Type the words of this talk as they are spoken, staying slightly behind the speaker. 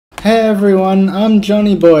Hey everyone, I'm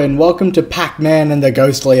Johnny Boy and welcome to Pac-Man and the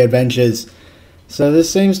Ghostly Adventures. So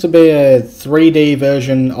this seems to be a 3D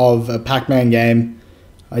version of a Pac-Man game.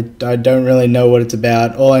 I don't really know what it's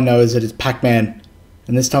about. All I know is that it's Pac-Man.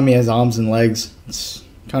 And this time he has arms and legs. It's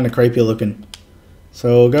kind of creepy looking. So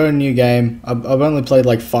we'll go to new game. I've only played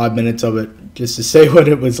like 5 minutes of it just to see what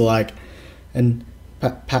it was like. And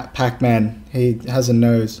Pac-Man, he has a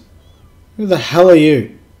nose. Who the hell are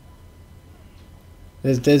you?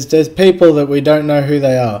 There's people that we don't know who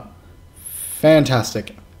they are.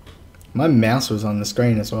 Fantastic. My mouse was on the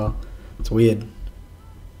screen as well. It's weird.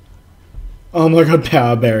 Oh my god,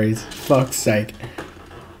 power berries. Fuck's sake.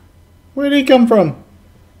 Where'd he come from?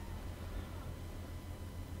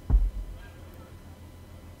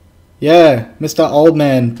 Yeah, Mr. Old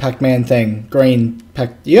Man Pac-Man thing. Green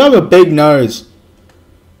Pac. You have a big nose.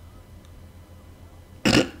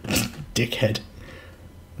 Dickhead.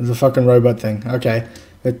 There's a fucking robot thing. Okay.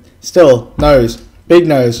 But still, nose. Big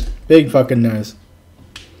nose. Big fucking nose.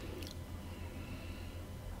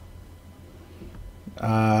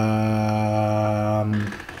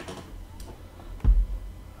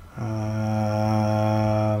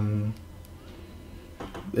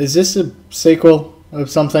 Is this a sequel of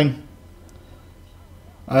something?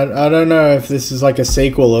 I don't know if this is like a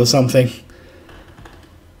sequel or something.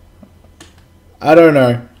 I don't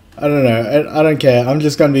know. I don't care. I'm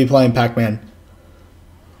just going to be playing Pac-Man.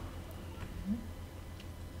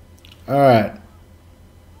 Alright.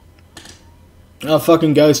 Oh,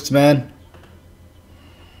 fucking ghosts, man.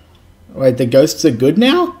 Wait, the ghosts are good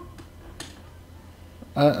now?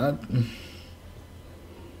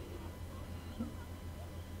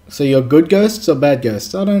 So you're good ghosts or bad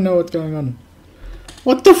ghosts? I don't know what's going on.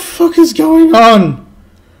 What the fuck is going on?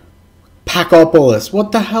 Pacopolis.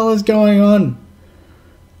 What the hell is going on?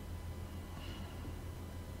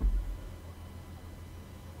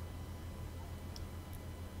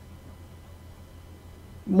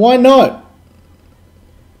 Why not?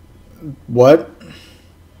 What?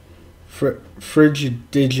 Frigid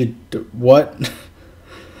what?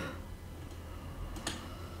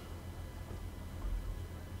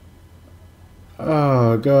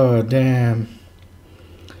 Oh god damn.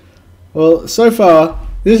 Well, so far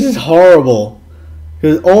this is horrible.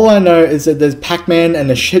 Because all I know is that there's Pac-Man and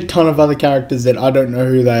a shit ton of other characters that I don't know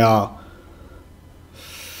who they are.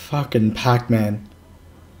 Fucking Pac-Man.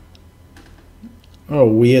 Oh, a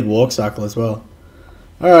weird walk cycle as well.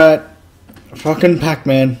 Alright. Fucking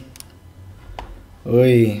Pac-Man.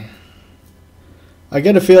 Oi. I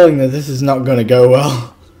get a feeling that this is not gonna go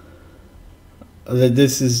well. That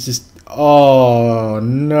this is just... Oh,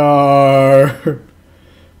 no.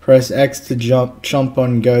 Press X to chomp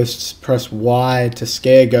on ghosts. Press Y to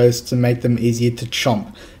scare ghosts and make them easier to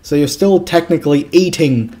chomp. So you're still technically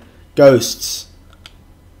eating ghosts.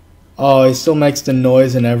 Oh, he still makes the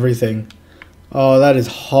noise and everything. Oh, that is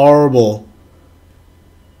horrible.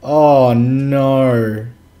 Oh, no.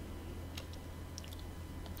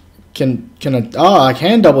 Can I... Oh, I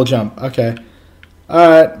can double jump. Okay.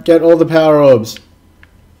 Alright, get all the power orbs.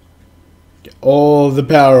 Get all the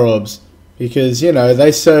power orbs. Because, you know,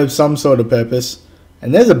 they serve some sort of purpose.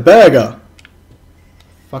 And there's a burger.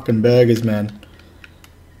 Fucking burgers, man.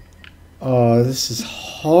 Oh, this is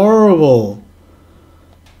horrible.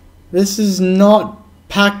 This is not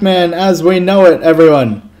Pac-Man as we know it,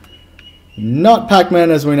 everyone. Not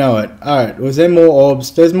Pac-Man as we know it. Alright, was there more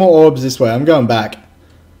orbs? There's more orbs this way. I'm going back.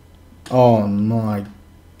 Oh my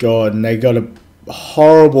god, and they got a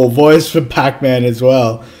horrible voice for Pac-Man as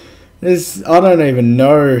well. This, I don't even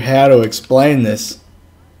know how to explain this.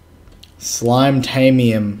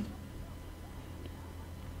 Slime-tamium.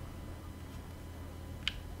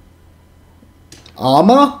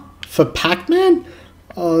 Armor? For Pac-Man?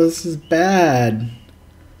 Oh, this is bad.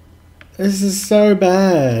 This is so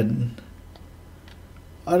bad.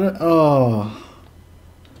 I don't... Oh.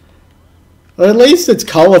 Well, at least it's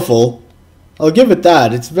colourful. I'll give it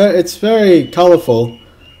that. It's very colourful.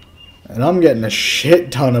 And I'm getting a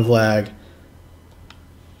shit ton of lag.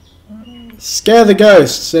 Scare the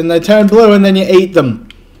ghosts and they turn blue and then you eat them.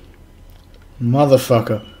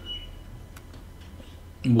 Motherfucker.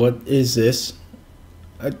 What is this?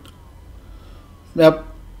 Yep.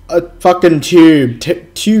 A fucking tube.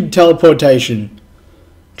 Tube teleportation.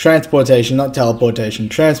 Transportation, not teleportation.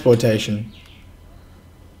 Transportation.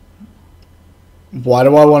 Why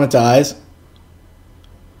do I want its eyes?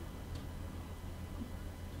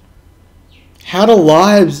 How do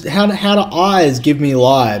eyes give me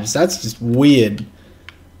lives? That's just weird.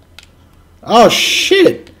 Oh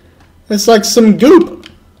shit! It's like some goop.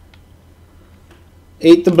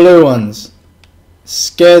 Eat the blue ones.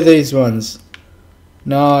 Scare these ones.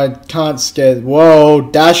 No, I can't scare. Whoa,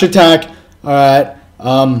 dash attack. Alright,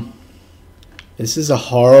 this is a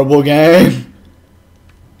horrible game.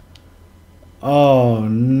 Oh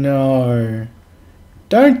no.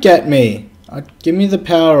 Don't get me. Give me the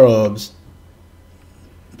power orbs.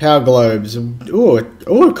 Power globes. Ooh,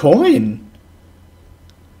 a coin.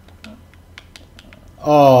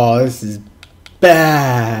 Oh, this is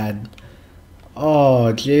bad.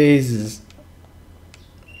 Oh, Jesus.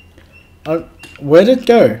 Where'd it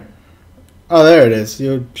go? Oh, there it is.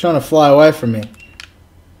 You're trying to fly away from me.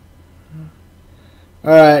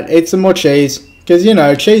 Alright, eat some more cheese. Because, you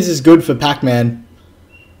know, cheese is good for Pac-Man.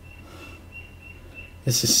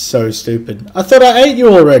 This is so stupid. I thought I ate you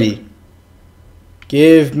already.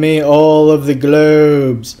 Give me all of the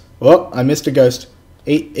globes. Oh, I missed a ghost.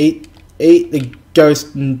 Eat the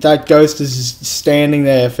ghost. That ghost is standing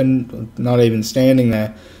there for not even standing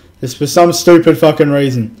there. Just for some stupid fucking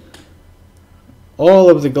reason. All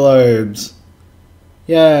of the globes.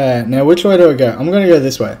 Yeah, now which way do I go? I'm gonna go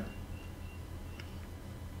this way.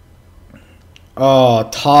 Oh,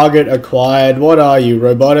 target acquired. What are you,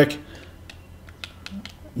 robotic?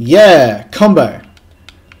 Yeah, combo.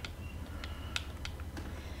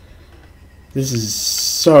 This is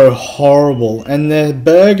so horrible. And their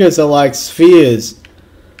burgers are like spheres.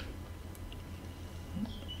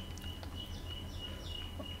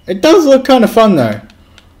 It does look kind of fun though.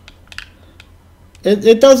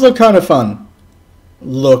 It does look kind of fun.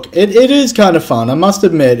 Look, it is kind of fun. I must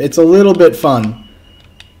admit, it's a little bit fun.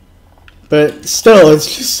 But still,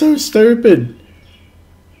 it's just so stupid.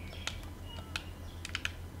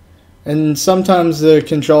 And sometimes the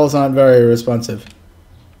controls aren't very responsive.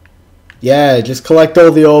 Yeah, just collect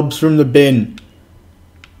all the orbs from the bin.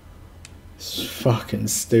 It's fucking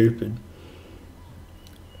stupid.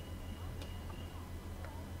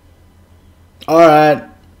 Alright.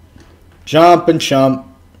 Jump and chump.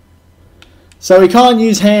 So he can't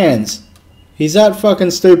use hands. He's that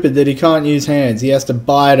fucking stupid that he can't use hands. He has to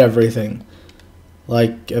bite everything.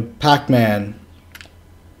 Like a Pac-Man.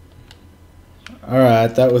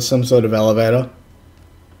 Alright, that was some sort of elevator.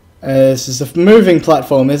 This is a moving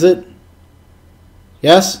platform, is it?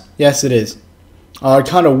 Yes? Yes, it is. Oh, it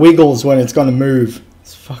kind of wiggles when it's gonna move.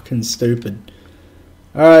 It's fucking stupid.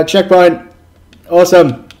 Alright, checkpoint.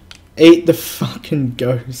 Awesome. Eat the fucking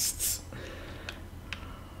ghosts.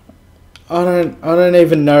 I don't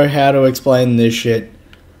even know how to explain this shit.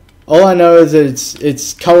 All I know is that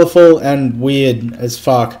it's colourful and weird as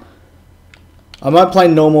fuck. I might play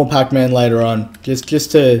normal Pac-Man later on, just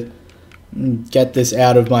to get this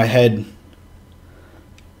out of my head.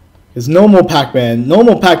 Because normal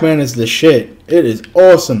Pac-Man is the shit. It is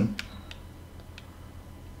awesome.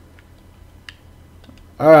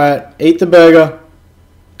 Alright, eat the burger.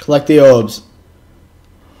 Collect the orbs.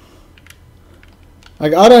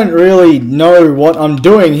 Like, I don't really know what I'm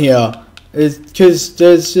doing here. It's because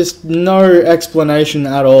there's just no explanation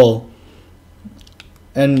at all.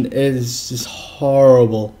 And it is just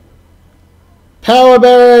horrible. Power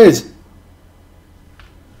berries!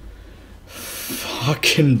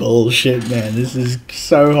 Fucking bullshit, man. This is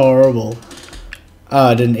so horrible. Ah,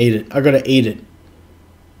 I didn't eat it. I gotta eat it.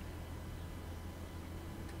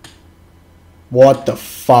 What the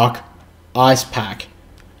fuck? Ice pack.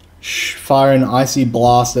 Fire an icy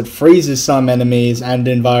blast that freezes some enemies and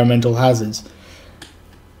environmental hazards.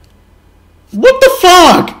 What the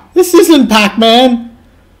fuck? This isn't Pac-Man.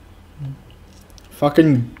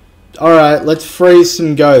 Fucking... Alright, let's freeze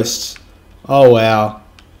some ghosts. Oh, wow.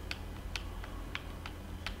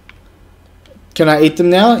 Can I eat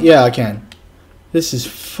them now? Yeah, I can. This is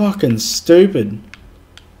fucking stupid.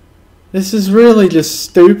 This is really just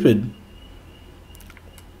stupid.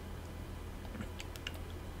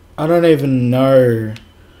 I don't even know.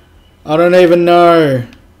 I don't even know.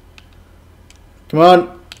 Come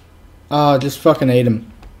on. Ah, just fucking eat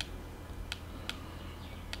him.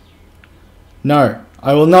 No.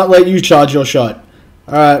 I will not let you charge your shot.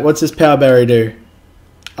 Alright, what's this power berry do?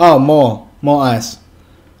 Oh, more. More ice.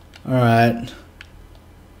 Alright.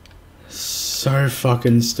 So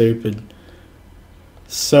fucking stupid.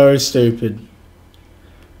 So stupid.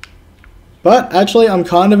 But, actually, I'm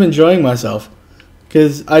kind of enjoying myself.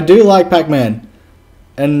 Because I do like Pac-Man.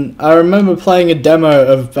 And I remember playing a demo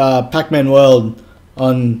of Pac-Man World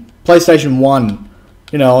on PlayStation 1.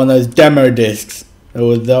 You know, on those demo discs.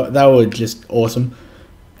 That were just awesome.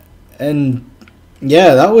 And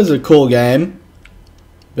yeah, that was a cool game.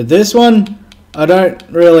 But this one, I don't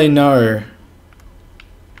really know.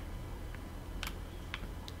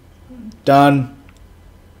 Done.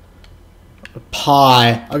 A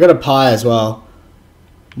pie. I got a pie as well.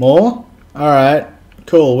 More? Alright.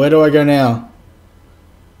 Cool. Where do I go now?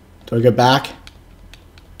 Do I go back?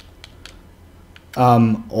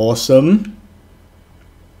 Awesome.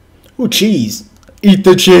 Oh, cheese. Eat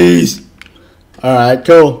the cheese. Alright,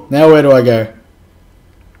 cool. Now where do I go?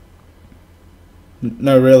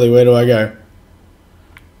 No, really, where do I go?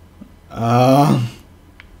 I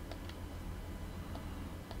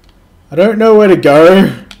don't know where to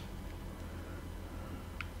go.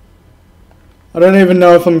 I don't even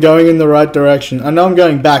know if I'm going in the right direction. I know I'm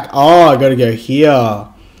going back. Oh, I gotta go here.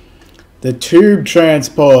 The tube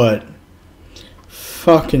transport.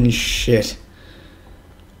 Fucking shit.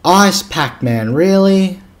 Ice Pac-Man,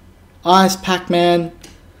 really? Ice Pac-Man?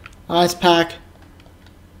 Ice Pac?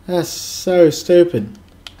 That's so stupid.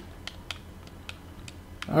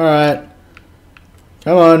 Alright.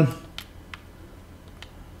 Come on.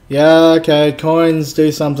 Yeah, okay. Coins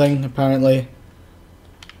do something, apparently.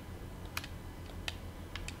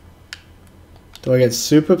 Do I get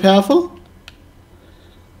super powerful?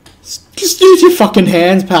 Just use your fucking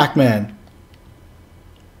hands, Pac-Man.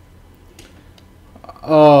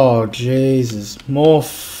 Oh, Jesus. More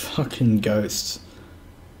fucking ghosts.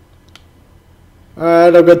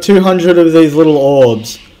 Alright, I've got 200 of these little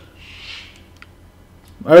orbs.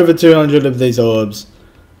 Over 200 of these orbs.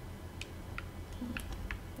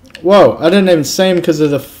 Whoa, I didn't even see him because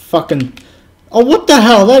of the fucking... Oh, what the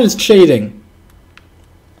hell? That is cheating.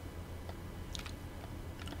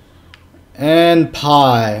 And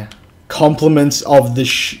pie. Compliments of the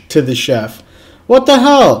to the chef. What the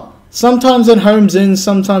hell? Sometimes it homes in,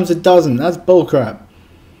 sometimes it doesn't. That's bullcrap.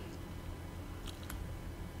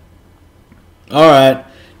 Alright,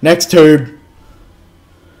 next tube.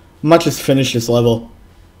 Might just finish this level.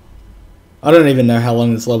 I don't even know how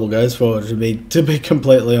long this level goes for, to be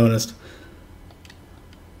completely honest.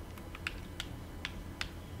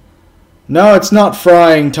 No, it's not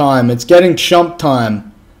frying time. It's getting chomp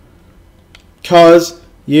time. 'Cause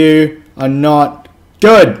you are not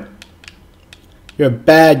good. You're a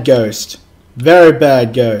bad ghost. Very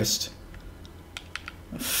bad ghost.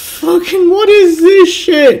 Fucking what is this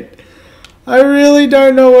shit? I really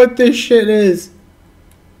don't know what this shit is.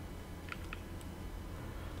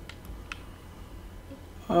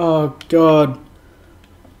 Oh god.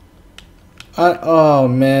 Oh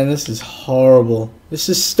man, this is horrible. This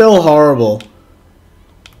is still horrible.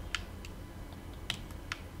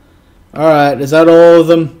 Alright, is that all of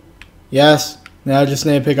them? Yes. Now I just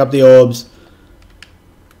need to pick up the orbs.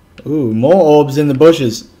 Ooh, more orbs in the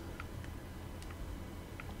bushes.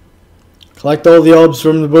 Collect all the orbs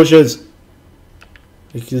from the bushes.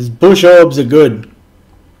 Because bush orbs are good.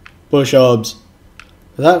 Bush orbs.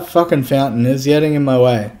 That fucking fountain is getting in my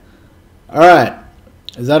way. Alright.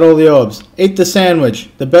 Is that all the orbs? Eat the sandwich.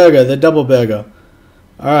 The burger. The double burger.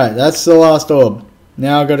 Alright, that's the last orb.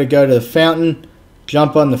 Now I've got to go to the fountain.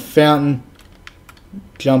 Jump on the fountain.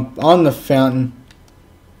 Jump on the fountain.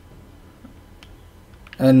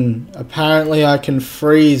 And apparently I can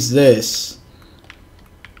freeze this.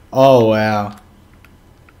 Oh wow.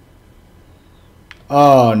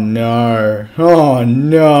 Oh no. Oh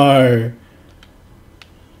no.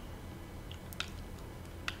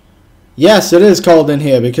 Yes, it is cold in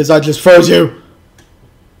here because I just froze you.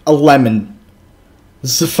 A lemon.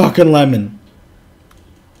 This is a fucking lemon.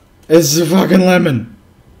 This is a fucking lemon.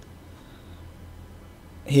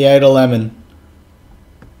 He ate a lemon.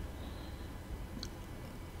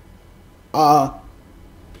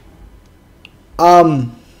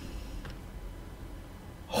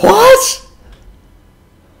 What?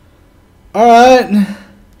 Alright.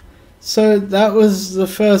 So that was the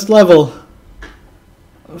first level.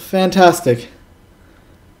 Fantastic.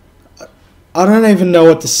 I don't even know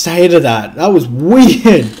what to say to that. That was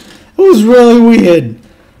weird. It was really weird.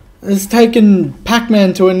 It's taken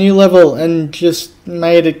Pac-Man to a new level and just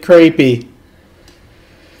made it creepy.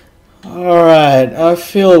 Alright, I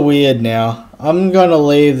feel weird now. I'm gonna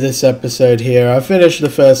leave this episode here. I finished the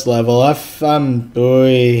first level. I don't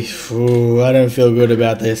feel good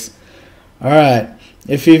about this. Alright,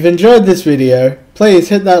 if you've enjoyed this video, please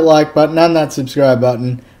hit that like button and that subscribe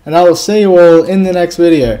button, and I will see you all in the next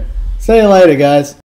video. See you later, guys.